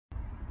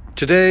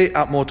Today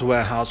at Motor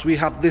Warehouse we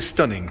have this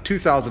stunning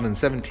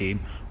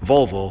 2017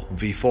 Volvo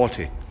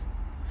V40.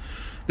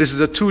 This is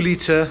a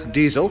 2-litre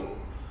diesel.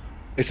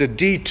 It's a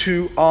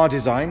D2R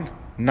design,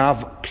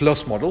 Nav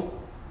Plus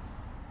model.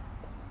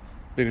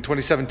 Being a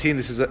 2017,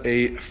 this is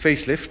a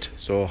facelift,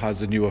 so it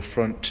has a newer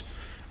front,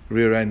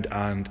 rear end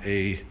and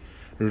a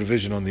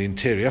revision on the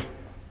interior.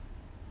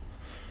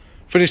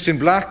 Finished in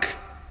black,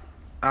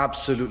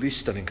 absolutely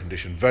stunning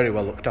condition, very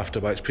well looked after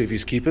by its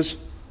previous keepers.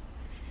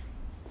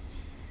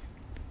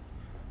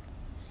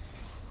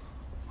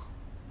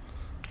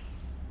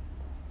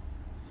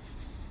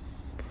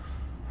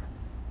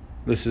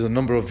 This is a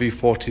number of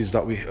V40s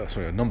that we have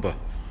a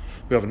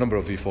number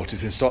of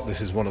V40s in stock. This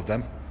is one of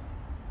them.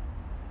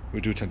 We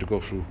do tend to go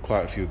through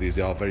quite a few of these.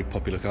 They are very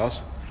popular cars.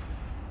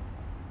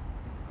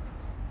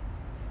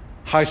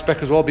 High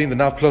spec as well, being the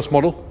Nav Plus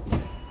model.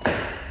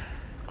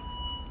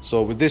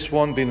 So with this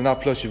one being the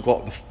Nav Plus, you've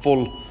got the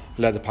full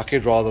leather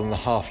package rather than the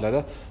half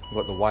leather.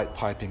 You've got the white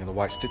piping and the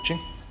white stitching.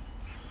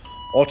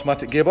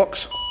 Automatic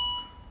gearbox.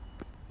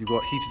 You've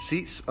got heated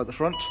seats at the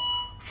front.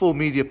 Full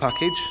media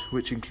package,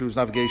 which includes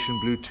navigation,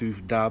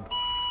 Bluetooth, DAB,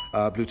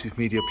 Bluetooth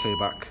media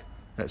playback,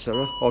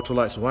 etc. Auto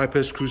lights and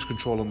wipers, cruise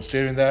control on the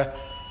steering there,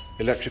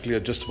 electrically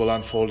adjustable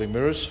and folding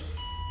mirrors.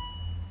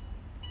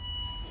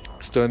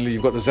 Externally,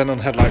 you've got the xenon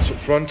headlights up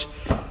front,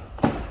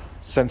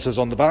 sensors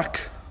on the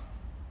back.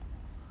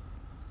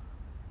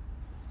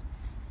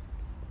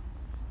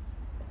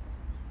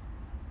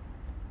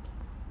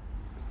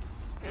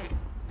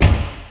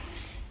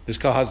 This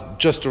car has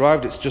just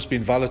arrived, it's just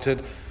been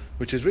valeted,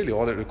 which is really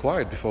all it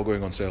required before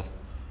going on sale.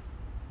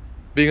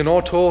 Being an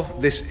auto,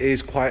 this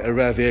is quite a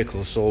rare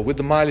vehicle, so with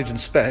the mileage and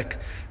spec,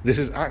 this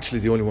is actually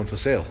the only one for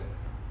sale.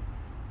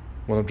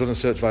 When I've done a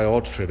search via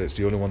Auto Trader, it's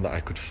the only one that I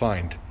could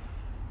find.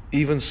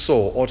 Even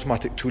so,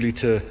 automatic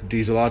 2-litre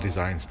diesel R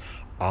designs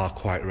are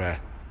quite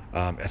rare,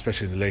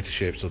 especially in the later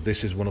shapes. So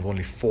this is one of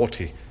only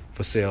 40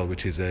 for sale,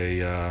 which is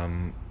a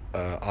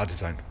R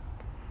design.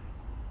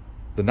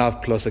 The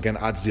Nav Plus again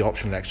adds the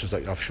optional extras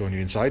that I've shown you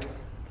inside.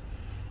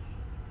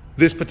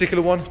 This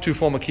particular one, 2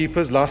 former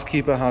keepers. Last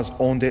keeper has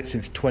owned it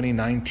since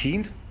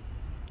 2019,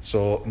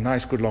 so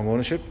nice, good long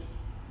ownership.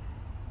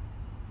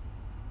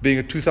 Being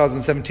a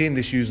 2017,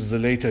 this uses the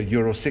later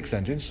Euro 6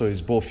 engine, so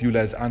it's both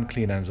ULEZ and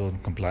Clean End Zone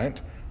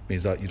compliant.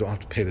 Means that you don't have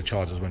to pay the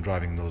charges when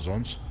driving in those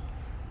zones.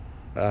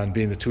 And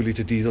being the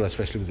 2-litre diesel,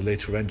 especially with the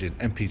later engine,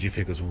 MPG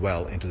figures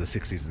well into the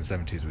 60s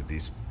and 70s with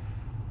these.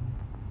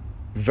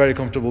 Very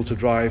comfortable to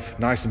drive,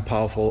 nice and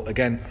powerful.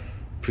 Again,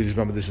 please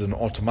remember this is an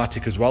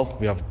automatic as well.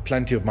 We have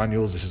plenty of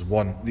manuals. This is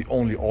the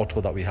only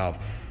auto that we have.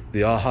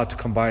 They are hard to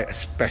come by,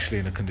 especially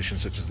in a condition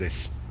such as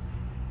this.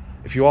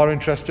 If you are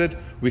interested,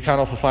 we can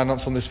offer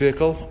finance on this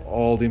vehicle.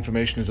 All the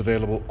information is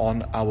available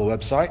on our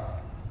website.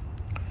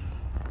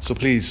 So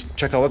please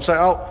check our website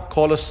out,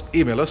 call us,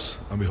 email us,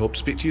 and we hope to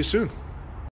speak to you soon.